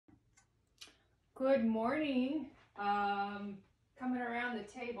Good morning. Coming around the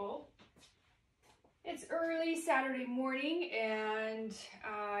table. It's early Saturday morning and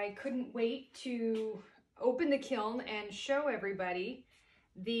I couldn't wait to open the kiln and show everybody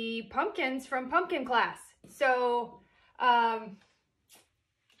the pumpkins from pumpkin class. So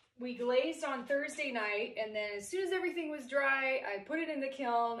we glazed on Thursday night, and then as soon as everything was dry, I put it in the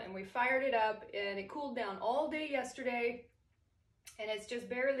kiln and we fired it up, and it cooled down all day yesterday. And it's just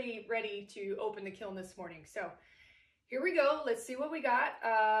barely ready to open the kiln this morning. So here we go. Let's see what we got.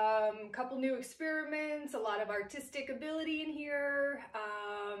 A couple new experiments, a lot of artistic ability in here,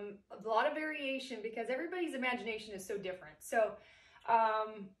 a lot of variation because everybody's imagination is so different. So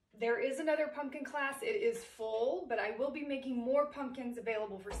there is another pumpkin class. It is full, but I will be making more pumpkins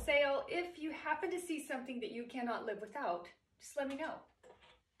available for sale. If you happen to see something that you cannot live without, just let me know.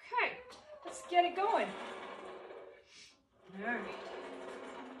 Okay, let's get it going. All right.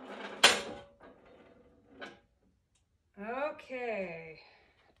 Okay.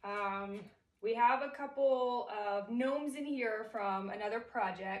 We have a couple of gnomes in here from another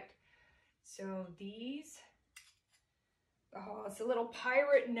project. So these, oh, it's a little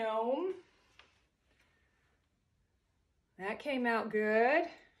pirate gnome. That came out good.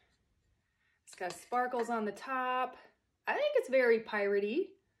 It's got sparkles on the top. I think it's very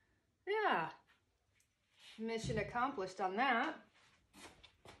piratey. Yeah. Mission accomplished on that.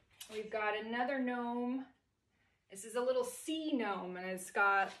 We've got another gnome. This is a little sea gnome, and it's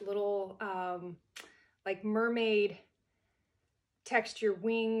got little like mermaid texture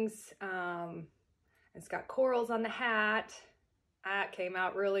wings. It's got corals on the hat. That came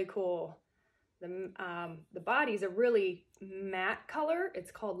out really cool. The body's a really matte color. It's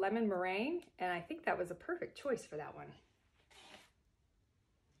called lemon meringue, and I think that was a perfect choice for that one.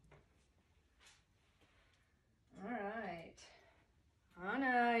 All right,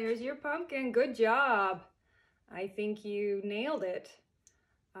 Anna, here's your pumpkin. Good job. I think you nailed it.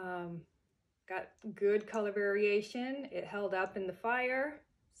 Got good color variation. It held up in the fire.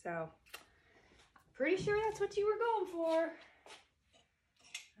 So pretty sure that's what you were going for.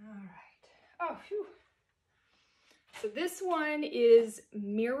 All right. Oh, phew. So this one is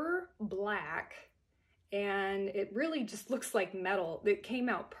mirror black. And it really just looks like metal. It came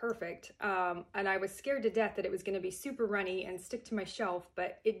out perfect. And I was scared to death that it was gonna be super runny and stick to my shelf,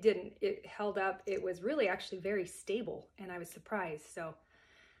 but it didn't. It held up. It was really actually very stable, and I was surprised. So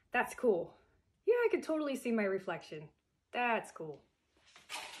that's cool. Yeah, I could totally see my reflection. That's cool.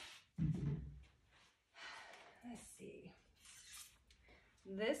 Let's see.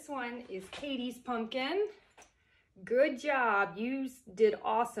 This one is Katie's pumpkin. Good job. You did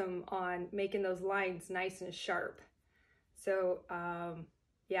awesome on making those lines nice and sharp. So,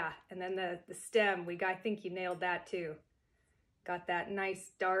 yeah, and then the stem, I think you nailed that too. Got that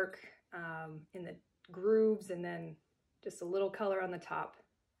nice dark in the grooves, and then just a little color on the top.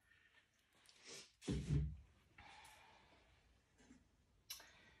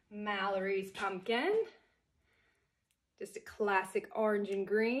 Mallory's pumpkin. Just a classic orange and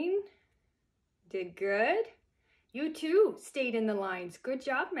green. Did good. You too stayed in the lines. Good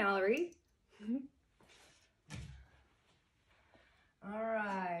job, Mallory. All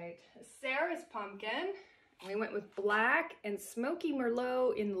right, Sarah's pumpkin. We went with black and smoky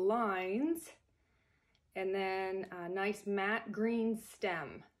merlot in the lines, and then a nice matte green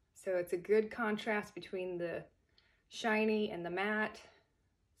stem. So it's a good contrast between the shiny and the matte.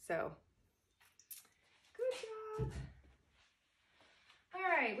 So, good job. All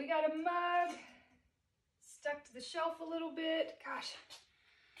right, we got a mug. Stuck to the shelf a little bit. Gosh.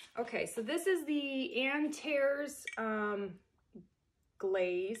 Okay, so this is the Ann Tears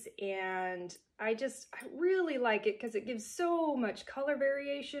glaze, and I really like it because it gives so much color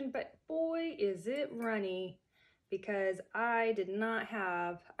variation, but boy, is it runny, because I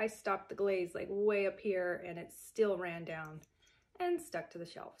stopped the glaze like way up here, and it still ran down and stuck to the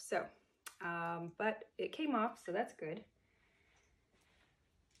shelf. So, but it came off, so that's good.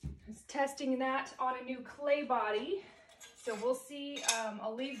 I was testing that on a new clay body, so we'll see.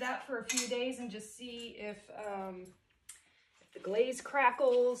 I'll leave that for a few days and just see if the glaze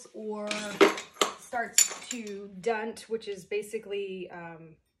crackles or starts to dunt, which is basically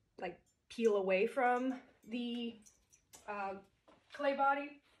like peel away from the clay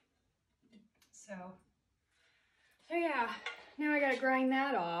body. So yeah, now I gotta grind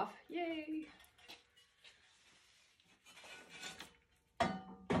that off. Yay!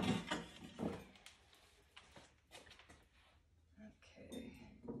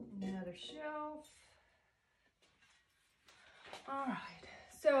 Another shelf. All right,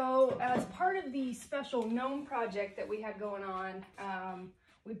 so as part of the special gnome project that we had going on,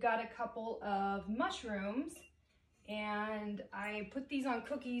 we've got a couple of mushrooms, and I put these on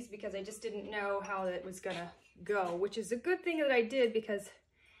cookies because I just didn't know how it was gonna go, which is a good thing that I did because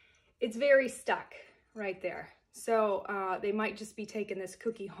it's very stuck right there. So they might just be taking this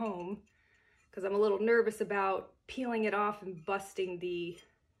cookie home because I'm a little nervous about peeling it off and busting the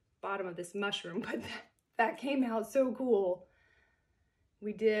bottom of this mushroom, but that came out so cool.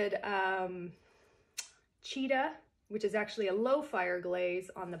 We did cheetah, which is actually a low fire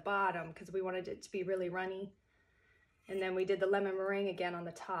glaze on the bottom because we wanted it to be really runny. And then we did the lemon meringue again on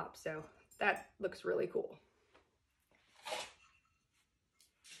the top, so that looks really cool.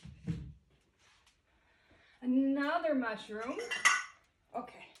 Another mushroom.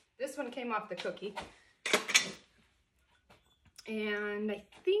 Okay, this one came off the cookie. And I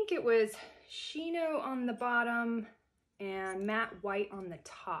think it was Chino on the bottom and matte white on the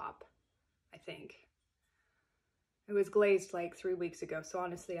top, I think. It was glazed like 3 weeks ago, so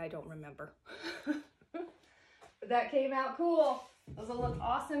honestly, I don't remember. But that came out cool. Those will look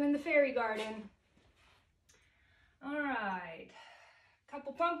awesome in the fairy garden. All right,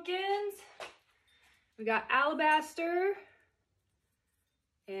 couple pumpkins. We got alabaster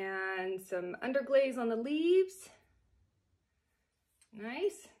and some underglaze on the leaves.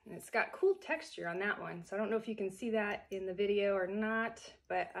 Nice. And it's got cool texture on that one. So I don't know if you can see that in the video or not,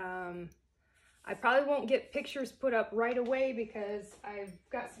 but I probably won't get pictures put up right away because I've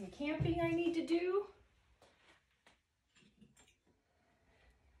got some camping I need to do.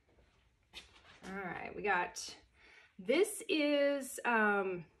 All right, we got, this is,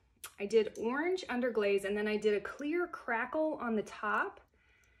 I did orange underglaze and then I did a clear crackle on the top,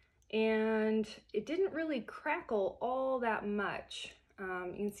 and it didn't really crackle all that much.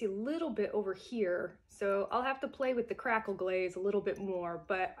 You can see a little bit over here, so I'll have to play with the crackle glaze a little bit more,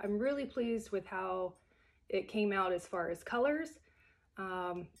 but I'm really pleased with how it came out as far as colors.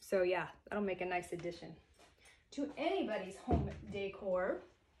 So yeah, that'll make a nice addition to anybody's home decor.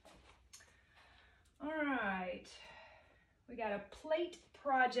 All right, we got a plate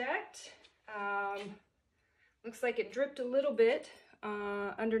project. Looks like it dripped a little bit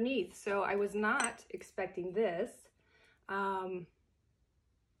underneath, so I was not expecting this.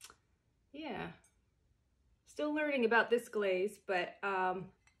 Yeah, still learning about this glaze, but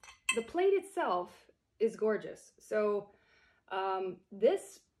the plate itself is gorgeous. So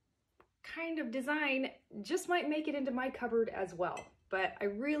this kind of design just might make it into my cupboard as well, but I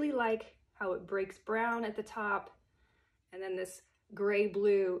really like how it breaks brown at the top and then this gray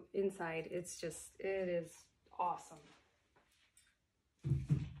blue inside. It's just, it is awesome.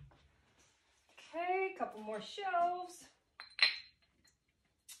 Okay, a couple more shelves.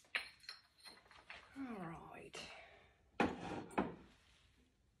 All right.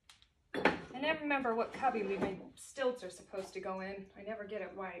 I never remember what cubby my stilts are supposed to go in. I never get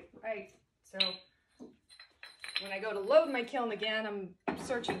it right. So when I go to load my kiln again, I'm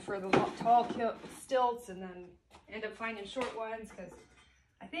searching for the tall stilts and then end up finding short ones because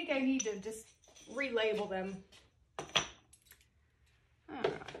I think I need to just relabel them. All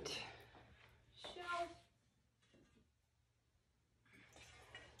right. Shelf.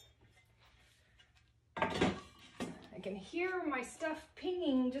 I can hear my stuff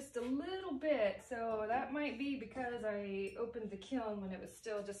pinging just a little bit, so that might be because I opened the kiln when it was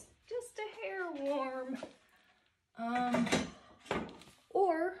still just a hair warm.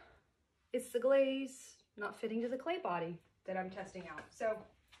 Or it's the glaze not fitting to the clay body that I'm testing out. So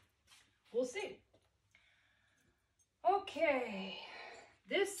we'll see. Okay,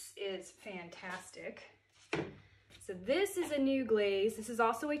 this is fantastic. So this is a new glaze. This is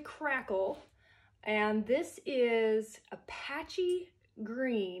also a crackle, and this is a patchy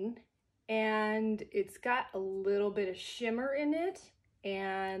green, and it's got a little bit of shimmer in it,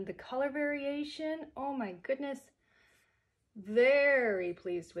 and the color variation, oh my goodness. Very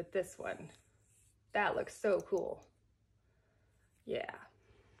pleased with this one. That looks so cool. Yeah.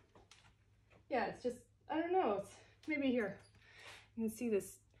 Yeah, it's just, I don't know, it's maybe here. You can see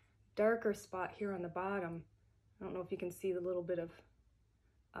this darker spot here on the bottom. I don't know if you can see the little bit of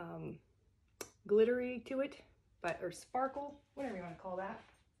glittery to it, or sparkle, whatever you want to call that.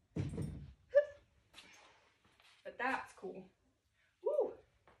 But that's cool. Woo!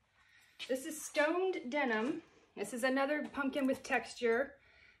 This is stoned denim. This is another pumpkin with texture.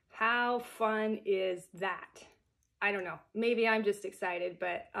 How fun is that? I don't know. Maybe I'm just excited,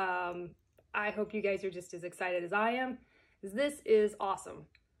 but I hope you guys are just as excited as I am. This is awesome.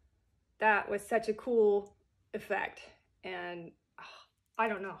 That was such a cool effect, and I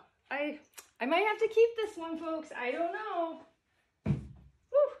don't know. I might have to keep this one, folks. I don't know.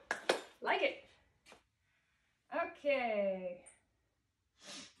 Woo! Like it. Okay.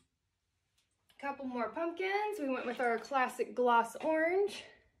 couple more pumpkins. We went with our classic gloss orange.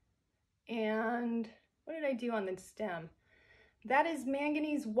 And what did I do on the stem? That is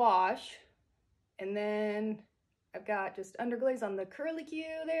manganese wash. And then I've got just underglaze on the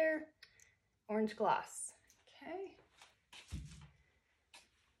curlicue there. Orange gloss. Okay.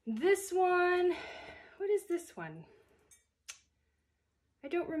 This one, what is this one? I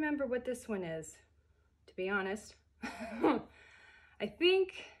don't remember what this one is, to be honest. I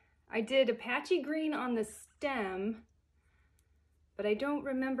think I did Apache green on the stem, but I don't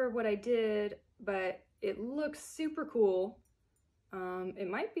remember what I did, but it looks super cool. It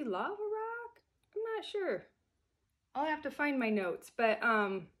might be lava rock. I'm not sure. I'll have to find my notes, but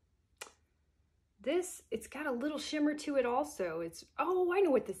it's got a little shimmer to it also. Oh, I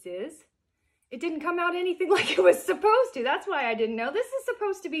know what this is. It didn't come out anything like it was supposed to. That's why I didn't know. This is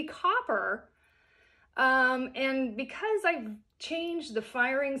supposed to be copper. And because I've changed the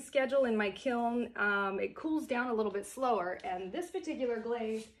firing schedule in my kiln, it cools down a little bit slower. And this particular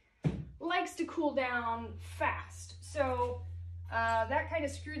glaze likes to cool down fast. So that kind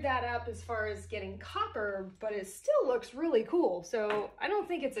of screwed that up as far as getting copper, but it still looks really cool. So I don't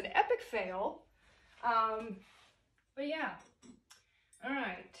think it's an epic fail. But yeah. All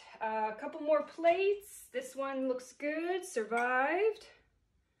right, a couple more plates. This one looks good, survived.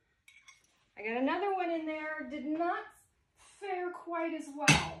 I got another one in there, did not fare quite as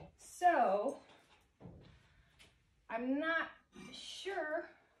well. So, I'm not sure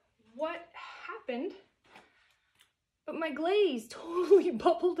what happened, but my glaze totally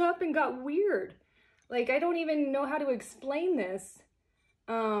bubbled up and got weird. Like, I don't even know how to explain this.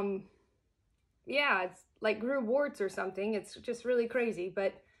 Yeah, it's like grew warts or something. It's just really crazy,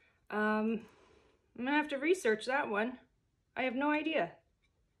 but I'm gonna have to research that one. I have no idea.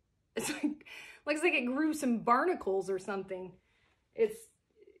 It's like, looks like it grew some barnacles or something.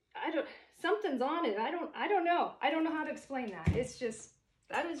 Something's on it. I don't know. I don't know how to explain that.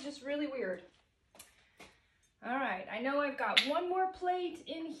 That is just really weird. All right, I know I've got one more plate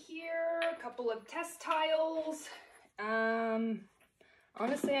in here, a couple of test tiles.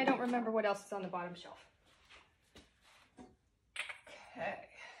 Honestly, I don't remember what else is on the bottom shelf. Okay.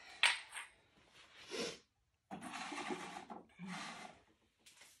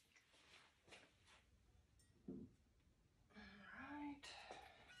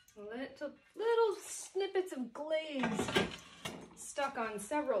 All right. Little snippets of glaze stuck on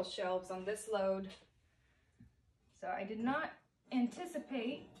several shelves on this load. So I did not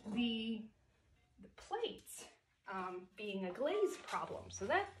anticipate the plates being a glaze problem. So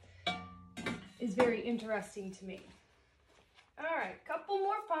that is very interesting to me. All right, couple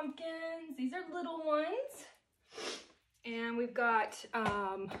more pumpkins. These are little ones. And we've got,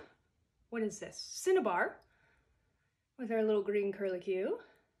 what is this? Cinnabar with our little green curlicue.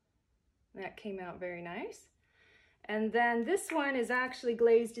 That came out very nice. And then this one is actually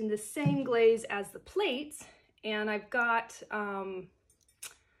glazed in the same glaze as the plates. And I've got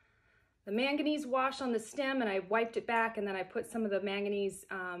the manganese wash on the stem, and I wiped it back, and then I put some of the manganese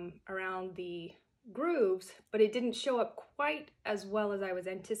around the grooves, but it didn't show up quite as well as I was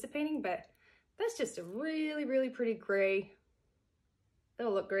anticipating, but that's just a really, really pretty gray.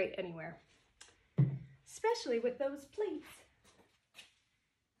 It'll look great anywhere, especially with those plates.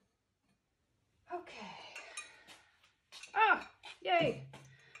 Okay. Ah, yay.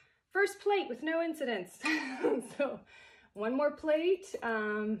 First plate with no incidents. So one more plate.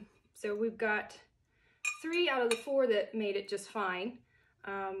 So we've got 3 out of the 4 that made it just fine.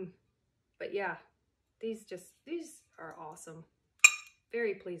 But yeah, these are awesome.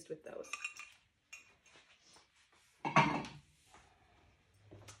 Very pleased with those.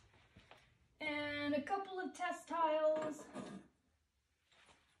 And a couple of test tiles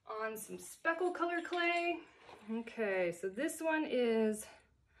on some speckle color clay. Okay, so this one is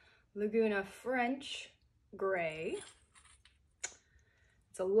Laguna French gray.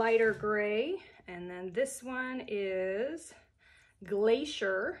 It's a lighter gray. And then this one is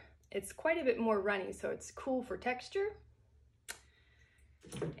Glacier. It's quite a bit more runny, so it's cool for texture.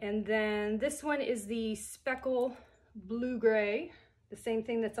 And then this one is the Speckle Blue Gray, the same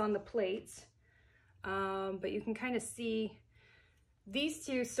thing that's on the plates. But you can kind of see these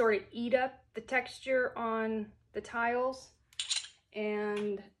two sort of eat up the texture on the tiles,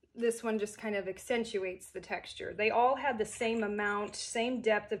 and this one just kind of accentuates the texture. They all had the same amount, same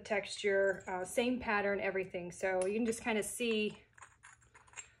depth of texture, same pattern, everything. So you can just kind of see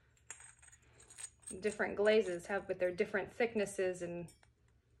different glazes have with their different thicknesses and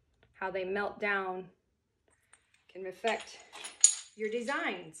how they melt down can affect your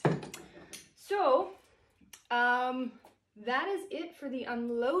designs. So that is it for the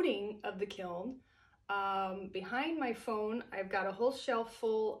unloading of the kiln. Behind my phone, I've got a whole shelf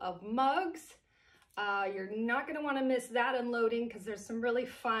full of mugs. You're not going to want to miss that unloading because there's some really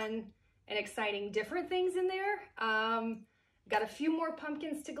fun and exciting different things in there. Got a few more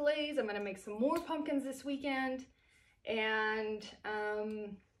pumpkins to glaze. I'm going to make some more pumpkins this weekend. And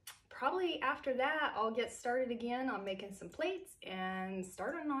probably after that, I'll get started again on making some plates and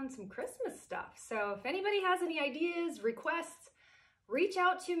starting on some Christmas stuff. So if anybody has any ideas, requests, reach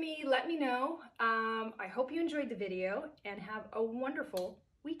out to me, let me know. I hope you enjoyed the video and have a wonderful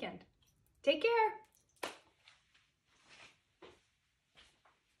weekend. Take care.